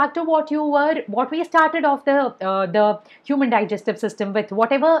coming back to what we started off the human digestive system with,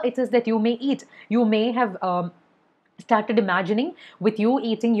 whatever it is that you may eat. You may have started imagining with you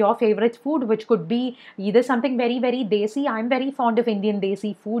eating your favorite food, which could be either something very, very desi. I'm very fond of Indian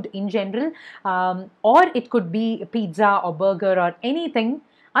desi food in general, or it could be pizza or burger or anything.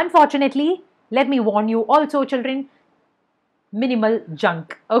 Unfortunately, let me warn you also, children, minimal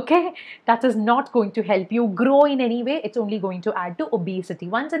junk. Okay, that is not going to help you grow in any way. It's only going to add to obesity.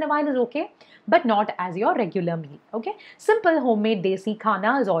 Once in a while is okay, but not as your regular meal. Okay, simple homemade desi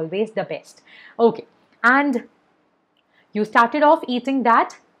khana is always the best. Okay, and you started off eating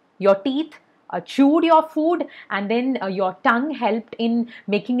that, your teeth chewed your food, and then your tongue helped in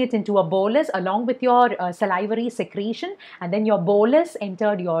making it into a bolus along with your salivary secretion, and then your bolus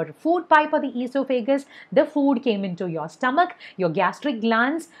entered your food pipe or the esophagus. The food came into your stomach, your gastric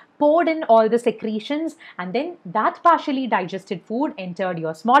glands poured in all the secretions, and then that partially digested food entered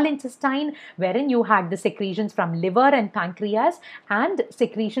your small intestine, wherein you had the secretions from liver and pancreas and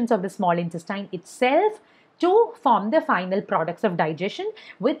secretions of the small intestine itself to form the final products of digestion,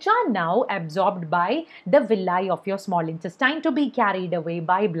 which are now absorbed by the villi of your small intestine to be carried away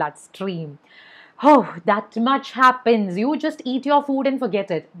by bloodstream. Oh, that much happens. You just eat your food and forget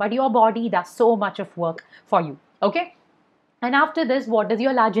it, but your body does so much of work for you. Okay? And after this, what does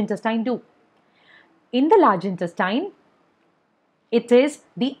your large intestine do? In the large intestine, it is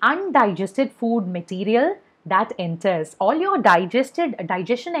the undigested food material that enters. All your digestion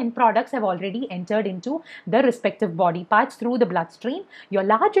end products have already entered into the respective body parts through the bloodstream. Your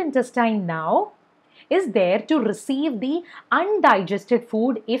large intestine now is there to receive the undigested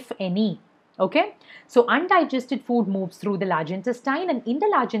food, if any. Okay, so undigested food moves through the large intestine, and in the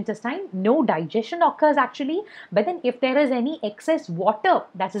large intestine no digestion occurs actually, but then if there is any excess water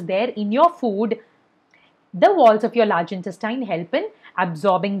that is there in your food, the walls of your large intestine help in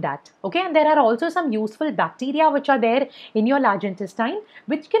absorbing that. Okay, and there are also some useful bacteria which are there in your large intestine,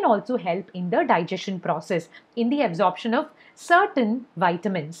 which can also help in the digestion process, in the absorption of certain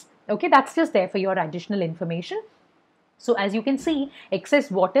vitamins. Okay, that's just there for your additional information. So as you can see,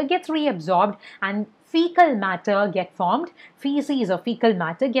 excess water gets reabsorbed and fecal matter get formed. Feces or fecal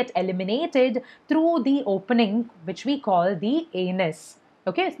matter get eliminated through the opening which we call the anus.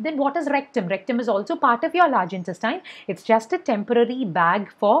 Okay, then what is rectum? Rectum is also part of your large intestine. It's just a temporary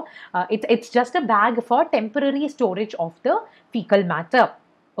bag for, it's just a bag for temporary storage of the fecal matter.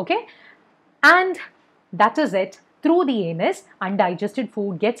 Okay, and that is it. Through the anus, undigested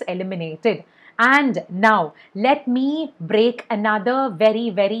food gets eliminated. And now, let me break another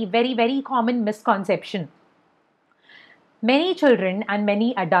very common misconception. Many children and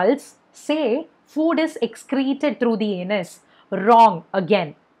many adults say food is excreted through the anus. Wrong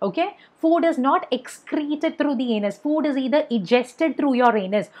again. Okay? Food is not excreted through the anus. Food is either ingested through your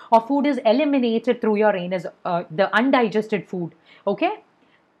anus or food is eliminated through your anus, the undigested food. Okay?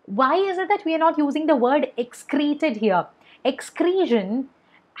 Why is it that we are not using the word excreted here? Excretion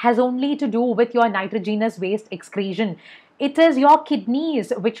has only to do with your nitrogenous waste excretion. It is your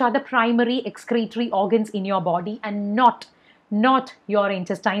kidneys which are the primary excretory organs in your body, and not your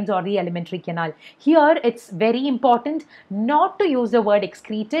intestines or the alimentary canal. Here it's very important not to use the word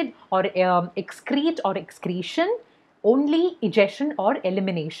excreted or excrete or excretion, only egestion or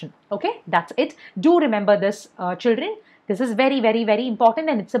elimination. Okay, that's it. Do remember this, children. This is very important,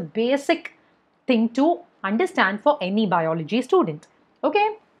 and it's a basic thing to understand for any biology student.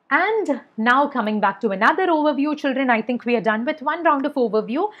 Okay. And now coming back to another overview, children, I think we are done with one round of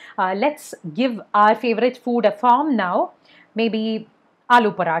overview. Let's give our favorite food a form now. Maybe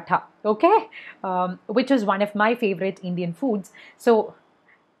aloo paratha, okay? Which is one of my favorite Indian foods. So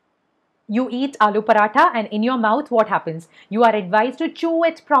you eat aloo paratha, and in your mouth, what happens? You are advised to chew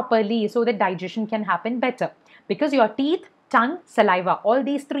it properly so that digestion can happen better. Because your teeth, tongue, saliva, all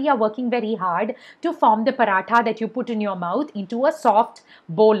these three are working very hard to form the paratha that you put in your mouth into a soft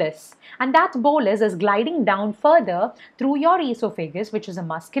bolus. And that bolus is gliding down further through your esophagus, which is a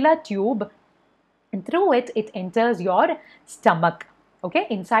muscular tube, and through it, it enters your stomach. Okay,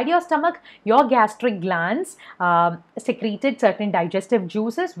 inside your stomach, your gastric glands secreted certain digestive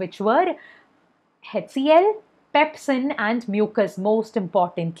juices, which were HCl, pepsin and mucus, most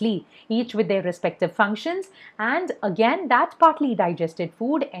importantly, each with their respective functions. And again, that partly digested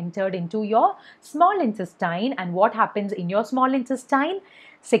food entered into your small intestine. And what happens in your small intestine?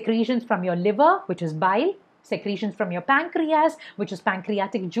 Secretions from your liver, which is bile, secretions from your pancreas, which is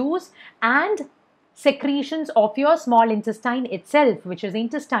pancreatic juice, and secretions of your small intestine itself, which is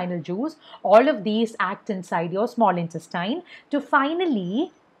intestinal juice. All of these act inside your small intestine to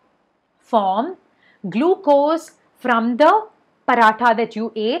finally form glucose from the paratha that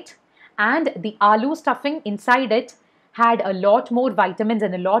you ate, and the aloo stuffing inside it had a lot more vitamins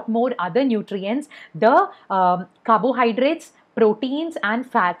and a lot more other nutrients, the carbohydrates, proteins and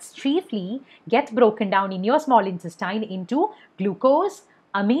fats chiefly get broken down in your small intestine into glucose,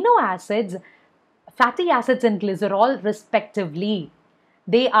 amino acids, fatty acids and glycerol respectively.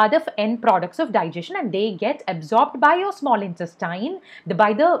 They are the end products of digestion and they get absorbed by your small intestine,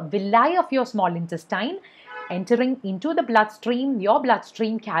 by the villi of your small intestine, entering into the bloodstream. Your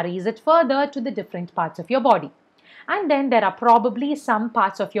bloodstream carries it further to the different parts of your body. And then there are probably some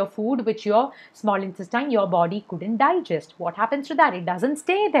parts of your food which your small intestine, your body couldn't digest. What happens to that? It doesn't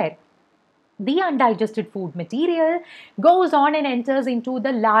stay there. The undigested food material goes on and enters into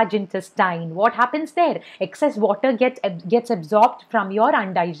the large intestine. What happens there? Excess water gets absorbed from your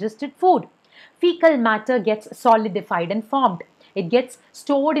undigested food. Fecal matter gets solidified and formed. It gets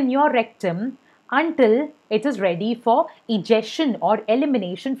stored in your rectum until it is ready for egestion or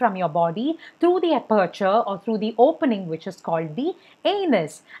elimination from your body through the aperture or through the opening which is called the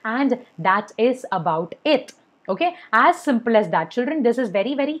anus. And that is about it. Okay, as simple as that, children. This is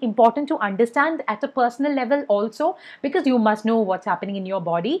very, very important to understand at a personal level also, because you must know what's happening in your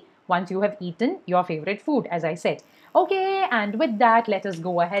body once you have eaten your favorite food, as I said. Okay, and with that, let us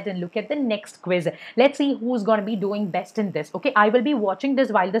go ahead and look at the next quiz. Let's see who's going to be doing best in this. Okay, I will be watching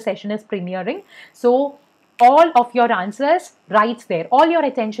this while the session is premiering. So, all of your answers right there, all your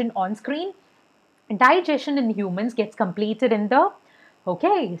attention on screen. Digestion in humans gets completed in the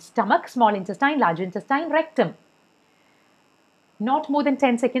stomach, small intestine, large intestine, rectum. Not more than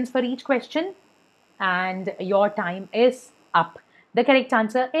 10 seconds for each question. And your time is up. The correct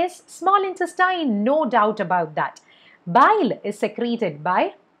answer is small intestine, no doubt about that. Bile is secreted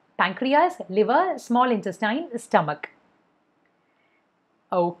by pancreas, liver, small intestine, stomach.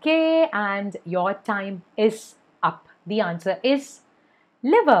 Okay, and your time is up. The answer is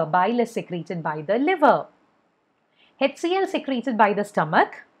liver. Bile is secreted by the liver. HCl secreted by the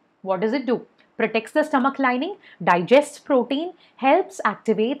stomach. What does it do? Protects the stomach lining, digests protein, helps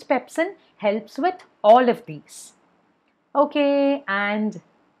activate pepsin, helps with all of these. Okay, and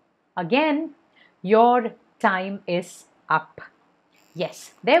again, your time is up.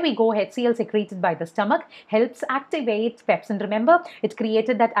 Yes, there we go. HCl secreted by the stomach helps activate pepsin. Remember, it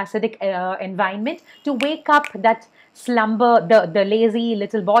created that acidic environment to wake up that slumber, the lazy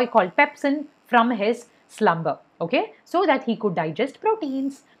little boy called pepsin from his slumber. Okay, so that he could digest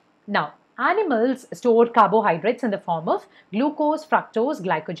proteins. Now, animals store carbohydrates in the form of glucose, fructose,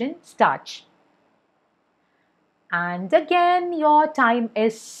 glycogen, starch. And again, your time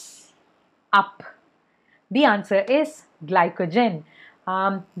is up. The answer is glycogen.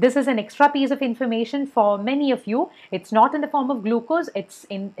 This is an extra piece of information for many of you. It's not in the form of glucose, it's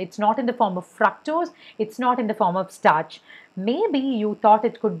not in the form of fructose, it's not in the form of starch. Maybe you thought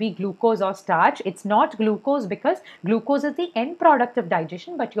it could be glucose or starch. It's not glucose because glucose is the end product of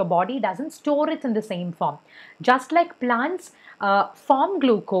digestion, but your body doesn't store it in the same form. Just like plants form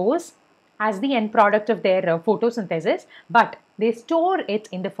glucose as the end product of their photosynthesis, but they store it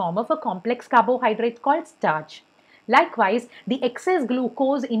in the form of a complex carbohydrate called starch. Likewise, the excess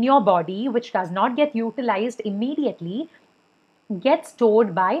glucose in your body, which does not get utilized immediately, gets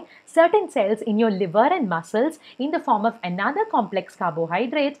stored by certain cells in your liver and muscles in the form of another complex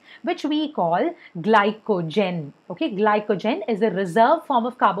carbohydrate, which we call glycogen. Okay, glycogen is a reserve form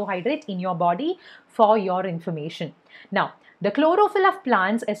of carbohydrate in your body, for your information. Now, the chlorophyll of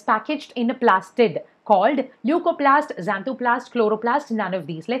plants is packaged in a plastid called leucoplast, xanthoplast, chloroplast, none of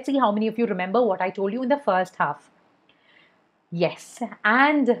these. Let's see how many of you remember what I told you in the first half. Yes,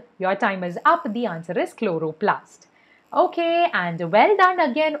 and your time is up. The answer is chloroplast. Okay, and well done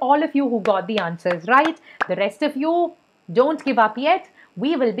again, all of you who got the answers right. The rest of you, don't give up yet.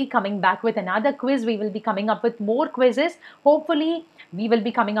 We will be coming back with another quiz. We will be coming up with more quizzes. Hopefully, we will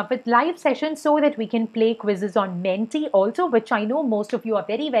be coming up with live sessions so that we can play quizzes on Menti also, which I know most of you are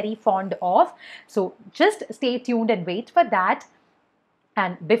very, very fond of. So just stay tuned and wait for that.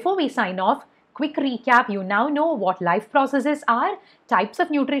 And before we sign off, quick recap. You now know what life processes are, types of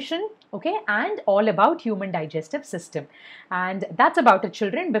nutrition, okay, and all about human digestive system. And that's about it,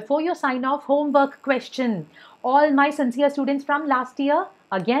 children. Before you sign off, homework question. All my sincere students from last year,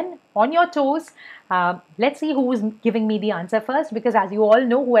 again, on your toes. Let's see who is giving me the answer first, because as you all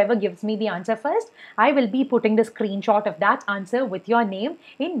know, whoever gives me the answer first, I will be putting the screenshot of that answer with your name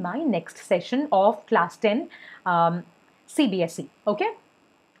in my next session of class 10 CBSE, okay?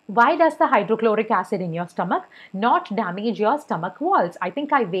 Why does the hydrochloric acid in your stomach not damage your stomach walls? I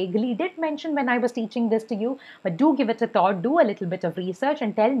think I vaguely did mention when I was teaching this to you, but do give it a thought, do a little bit of research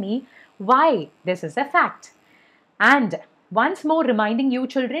and tell me why this is a fact. And Once more reminding you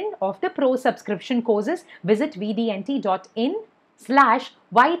children of the pro subscription courses, visit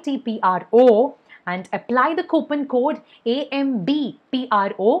vdnt.in/YTPRO and apply the coupon code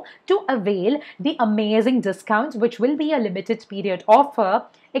AMBPRO to avail the amazing discounts, which will be a limited period offer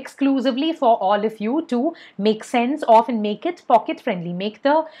exclusively for all of you to make sense of and make it pocket friendly, make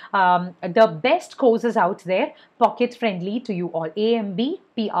the best courses out there pocket friendly to you all.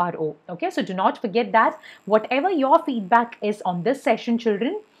 AMBPRO. Okay, so do not forget that. Whatever your feedback is on this session,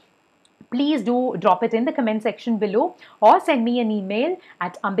 children, please do drop it in the comment section below or send me an email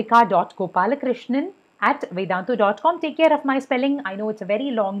at ambika.gopalakrishnan@vedantu.com. Take care of my spelling. I know it's a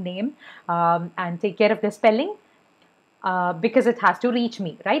very long name, and take care of the spelling. Because it has to reach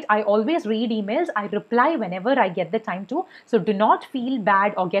me, right? I always read emails. I reply whenever I get the time to. So do not feel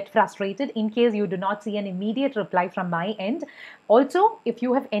bad or get frustrated in case you do not see an immediate reply from my end. Also, if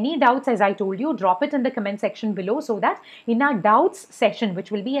you have any doubts, as I told you, drop it in the comment section below so that in our doubts session, which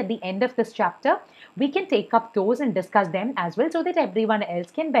will be at the end of this chapter, we can take up those and discuss them as well so that everyone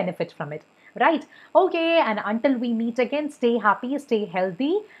else can benefit from it. Right? Okay, and until we meet again, stay happy, stay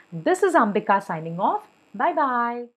healthy. This is Ambika signing off. Bye-bye.